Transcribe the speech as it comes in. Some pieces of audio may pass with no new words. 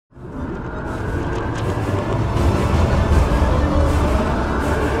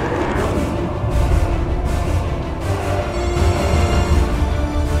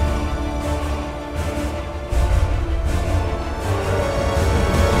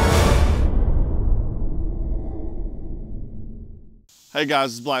Hey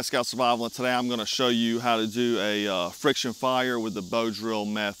guys, it's Black Scout Survival, and today I'm going to show you how to do a friction fire with the bow drill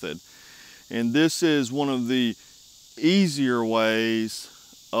method. And this is one of the easier ways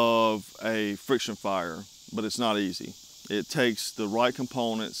of a friction fire, but it's not easy. It takes the right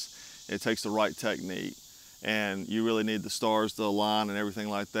components, it takes the right technique, and you really need the stars to align and everything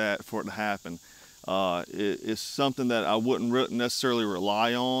like that for it to happen. It's something that I wouldn't necessarily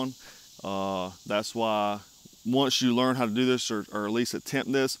rely on. That's why once you learn how to do this, or at least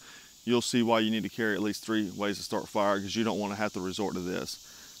attempt this, you'll see why you need to carry at least 3 ways to start fire, because you don't want to have to resort to this.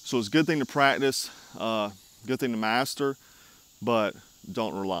 So it's a good thing to practice, good thing to master, but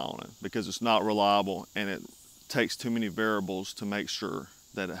don't rely on it because it's not reliable and it takes too many variables to make sure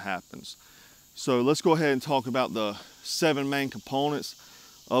that it happens. So let's go ahead and talk about the 7 main components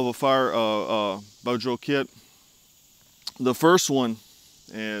of a fire bow drill kit. The first one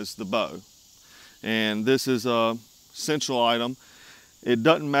is the bow. And this is a central item. It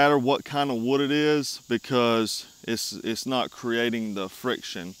doesn't matter what kind of wood it is because it's not creating the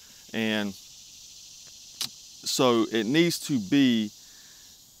friction. And so it needs to be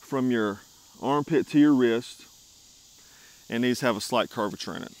from your armpit to your wrist and needs to have a slight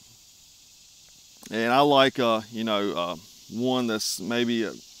curvature in it. And I like one that's maybe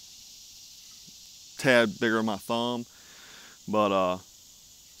a tad bigger than my thumb, but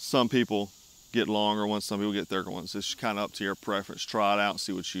some people get longer ones, some people get thicker ones. It's kind of up to your preference. Try it out and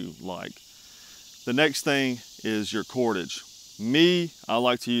see what you like. The next thing is your cordage. Me, I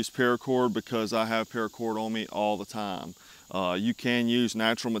like to use paracord because I have paracord on me all the time. You can use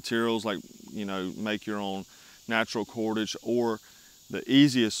natural materials like, make your own natural cordage, or the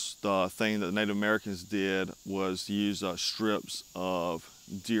easiest thing that the Native Americans did was use strips of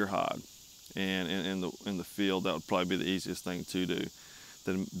deer hide. And in the field, that would probably be the easiest thing to do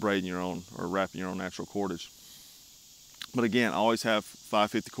than braiding your own or wrapping your own natural cordage. But again, I always have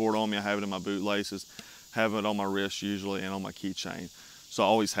 550 cord on me. I have it in my boot laces, have it on my wrist usually, and on my keychain. So I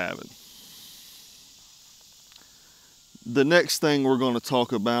always have it. The next thing we're going to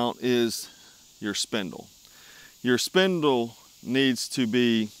talk about is your spindle. Your spindle needs to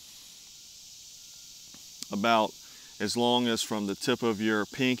be about as long as from the tip of your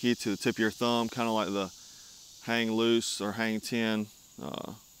pinky to the tip of your thumb, kind of like the hang loose or hang 10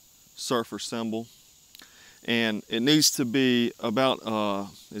 surfer symbol. And it needs to be about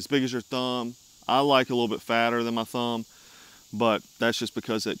as big as your thumb. I like a little bit fatter than my thumb, but that's just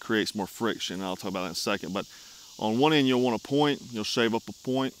because it creates more friction. I'll talk about that in a second. But on one end you'll want a point, you'll shave up a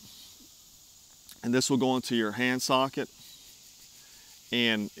point, and this will go into your hand socket.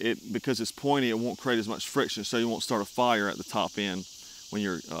 And because it's pointy, it won't create as much friction, so you won't start a fire at the top end when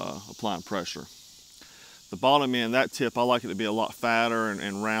you're applying pressure. The bottom end, that tip, I like it to be a lot fatter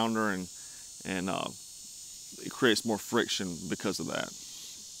and rounder, and it creates more friction because of that.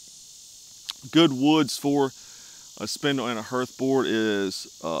 Good woods for a spindle and a hearth board is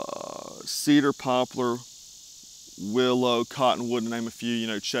cedar, poplar, willow, cottonwood, to name a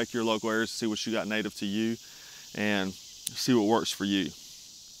few. Check your local areas to see what you got native to you and see what works for you.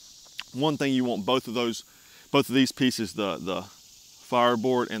 One thing you want both of these pieces, the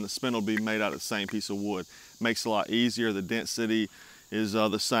fireboard and the spindle, to be made out of the same piece of wood. Makes it a lot easier. The density is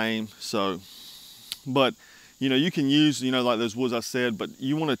the same. So, but you can use like those woods I said, but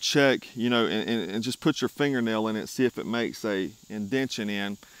you want to check and just put your fingernail in it, see if it makes a indention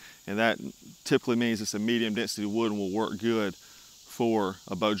in, and that typically means it's a medium density wood and will work good for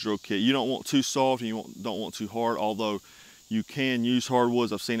a bow drill kit. You don't want too soft and you don't want too hard, although you can use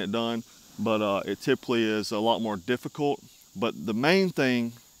hardwoods. I've seen it done, but it typically is a lot more difficult. But the main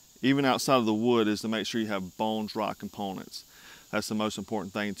thing, even outside of the wood, is to make sure you have bone dry components. That's the most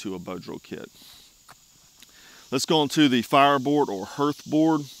important thing to a bow drill kit. Let's go into the fireboard or hearth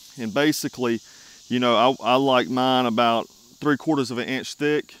board. And basically, I like mine about 3/4 of an inch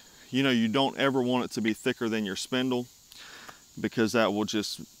thick. You don't ever want it to be thicker than your spindle, because that will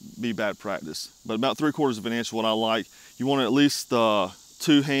just be bad practice. But about 3/4 of an inch, what I like. You want it at least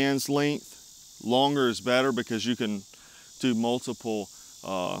 2 hands length. Longer is better because you can do multiple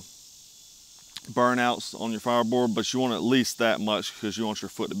burnouts on your fireboard, but you want at least that much because you want your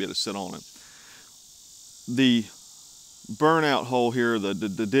foot to be able to sit on it. The burnout hole here, the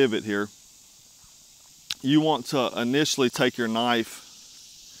divot here, you want to initially take your knife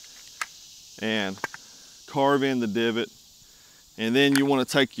and carve in the divot, and then you want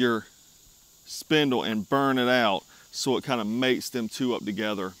to take your spindle and burn it out so it kind of mates them two up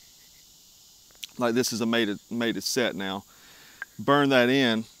together. Like this is a mated set now. Burn that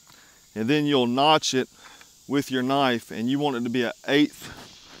in, and then you'll notch it with your knife, and you want it to be 1/8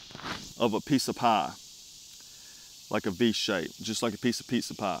 of a piece of pie. like a V shape, just like a piece of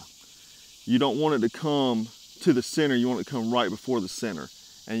pizza pie. You don't want it to come to the center, you want it to come right before the center.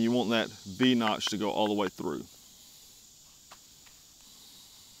 And you want that V notch to go all the way through.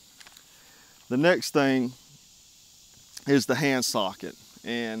 The next thing is the hand socket.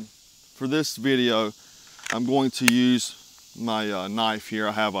 And for this video, I'm going to use my knife here.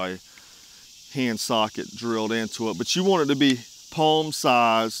 I have a hand socket drilled into it, but you want it to be palm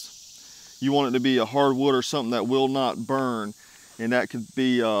sized. You want it to be a hardwood or something that will not burn. And that could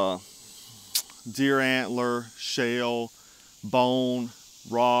be deer antler, shale, bone,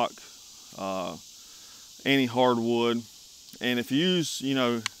 rock, any hardwood. And if you use, you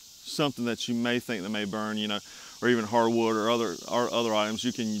know, something that you may think that may burn, you know, or even hardwood or other items,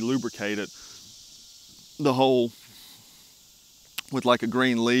 you can lubricate it, the hole, with like a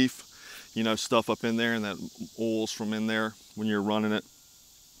green leaf, you know, stuff up in there, and that oils from in there when you're running it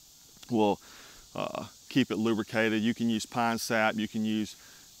will keep it lubricated. You can use pine sap, you can use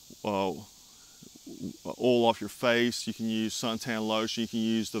oil off your face, you can use suntan lotion, you can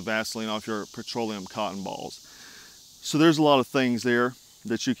use the Vaseline off your petroleum cotton balls. So there's a lot of things there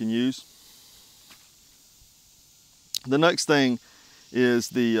that you can use. The next thing is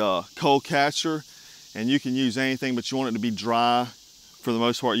the cold catcher, and you can use anything, but you want it to be dry for the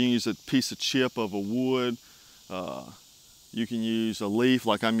most part. You can use a piece of chip of a wood, you can use a leaf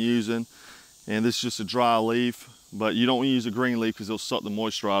like I'm using, and this is just a dry leaf, but you don't want to use a green leaf because it'll suck the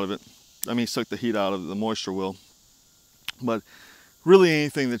moisture out of it. I mean, suck the heat out of it, the moisture will. But really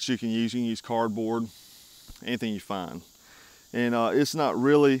anything that you can use cardboard, anything you find. And it's not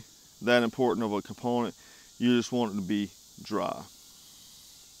really that important of a component. You just want it to be dry.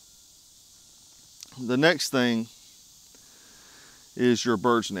 The next thing is your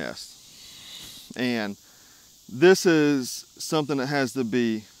bird's nest. And this is something that has to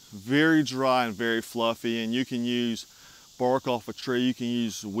be very dry and very fluffy, and you can use bark off a tree, you can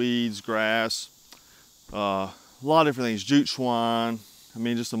use weeds, grass, a lot of different things, jute twine, I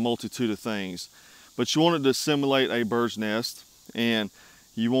mean just a multitude of things. But you want it to simulate a bird's nest, and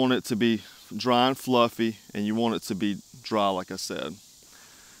you want it to be dry and fluffy, and you want it to be dry like I said.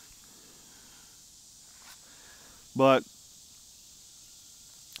 But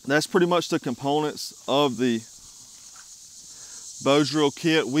that's pretty much the components of the bow drill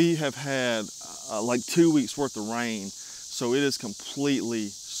kit. We have had like 2 weeks worth of rain, so it is completely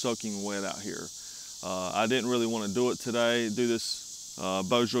soaking wet out here. I didn't really want to do this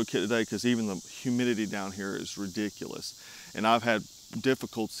bow drill kit today because even the humidity down here is ridiculous. And I've had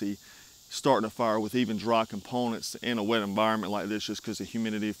difficulty starting a fire with even dry components in a wet environment like this just because of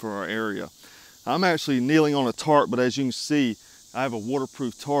humidity for our area. I'm actually kneeling on a tarp, but as you can see, I have a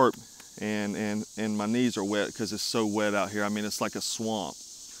waterproof tarp, and my knees are wet because it's so wet out here. I mean, it's like a swamp.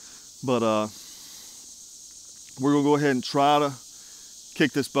 But we're gonna go ahead and try to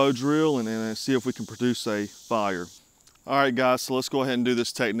kick this bow drill and see if we can produce a fire. All right, guys, so let's go ahead and do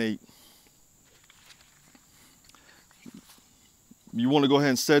this technique. You want to go ahead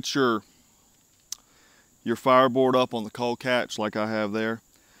and set your fireboard up on the cold catch like I have there.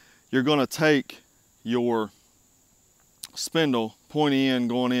 You're going to take your spindle, pointy end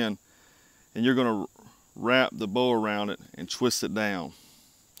going in, and you're going to wrap the bow around it and twist it down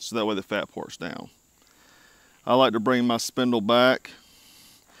so that way the fat part's down. I like to bring my spindle back,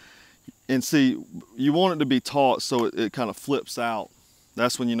 and see, you want it to be taut so it kind of flips out.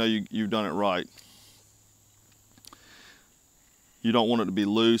 That's when you know you've done it right. You don't want it to be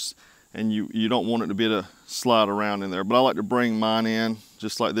loose, and you don't want it to be able to slide around in there. But I like to bring mine in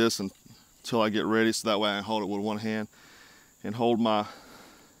just like this until I get ready, so that way I can hold it with one hand and hold my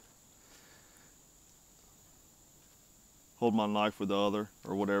knife with the other,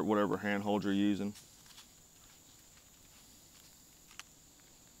 or whatever hand hold you're using.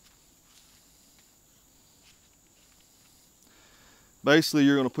 Basically,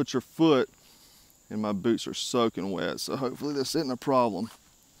 you're going to put your foot, and my boots are soaking wet, so hopefully this isn't a problem,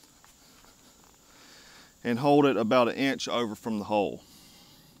 and hold it about 1 inch over from the hole.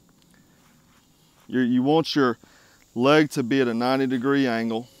 You want your leg to be at a 90-degree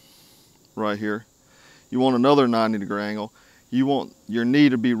angle right here. You want another 90-degree angle. You want your knee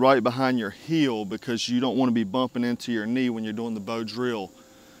to be right behind your heel because you don't want to be bumping into your knee when you're doing the bow drill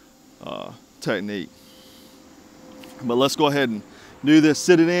technique. But let's go ahead and do this.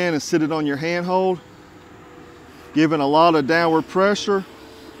 Sit it in and sit it on your handhold, giving a lot of downward pressure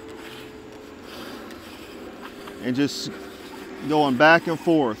and just going back and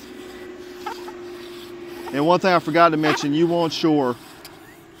forth. And one thing I forgot to mention, you want your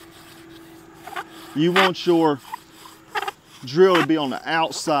drill to be on the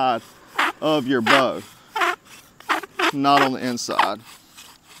outside of your bow. not on the inside.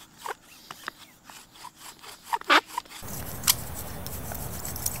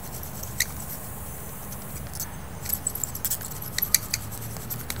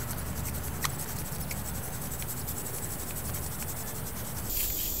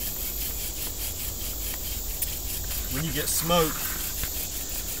 When you get smoke,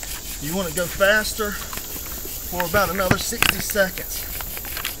 you want to go faster for about another 60 seconds.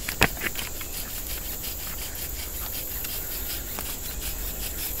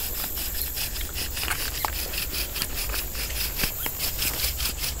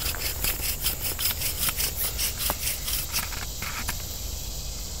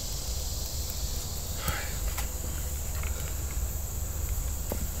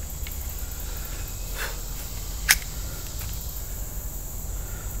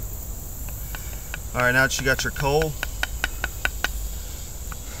 All right, now that you got your coal,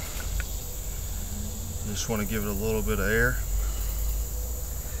 you just want to give it a little bit of air.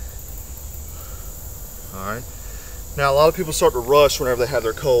 All right. Now a lot of people start to rush whenever they have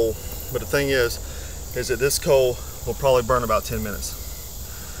their coal, but the thing is that this coal will probably burn about 10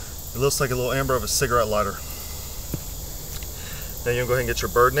 minutes. It looks like a little ember of a cigarette lighter. Now you'll go ahead and get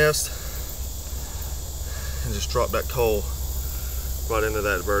your bird nest and just drop that coal right into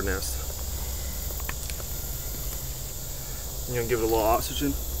that bird nest. You're gonna give it a little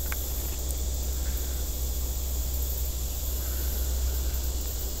oxygen.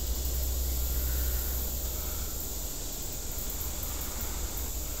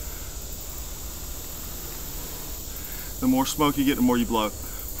 The more smoke you get, the more you blow.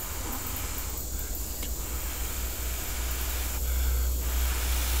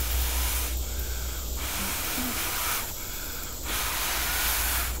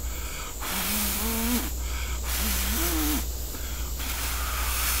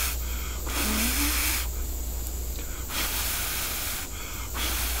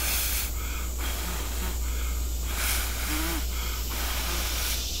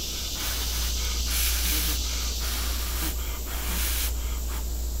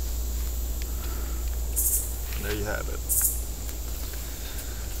 There you have it.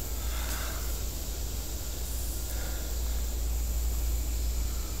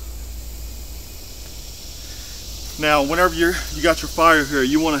 Now, whenever you got your fire here,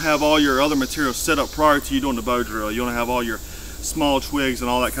 you want to have all your other materials set up prior to you doing the bow drill. You want to have all your small twigs and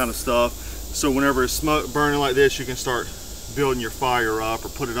all that kind of stuff. So whenever it's smoke burning like this, you can start building your fire up or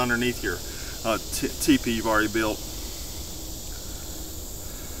put it underneath your teepee you've already built.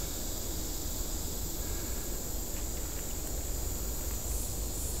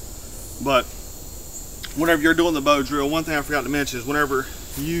 But whenever you're doing the bow drill, one thing I forgot to mention is whenever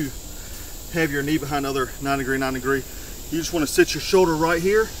you have your knee behind the other 9 degree, you just want to sit your shoulder right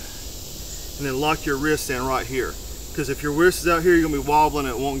here and then lock your wrist in right here. Because if your wrist is out here, you're going to be wobbling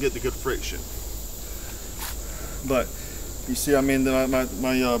and it won't get the good friction. But you see, I mean,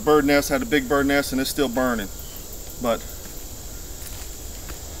 my bird nest had a big bird nest and it's still burning. But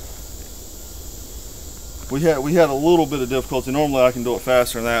we had a little bit of difficulty. Normally I can do it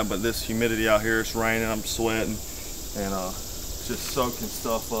faster than that, but this humidity out here, it's raining, I'm sweating, and just soaking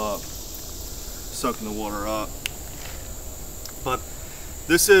stuff up, soaking the water up. But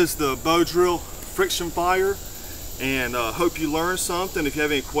this is the bow drill friction fire, and hope you learned something. If you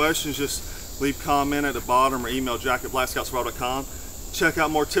have any questions, just leave a comment at the bottom or email jack@blackscoutsurvival.com. Check out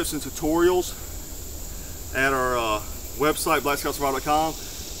more tips and tutorials at our website, blackscoutsurvival.com.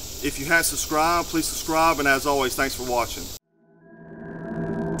 If you haven't subscribed, please subscribe, and as always, thanks for watching.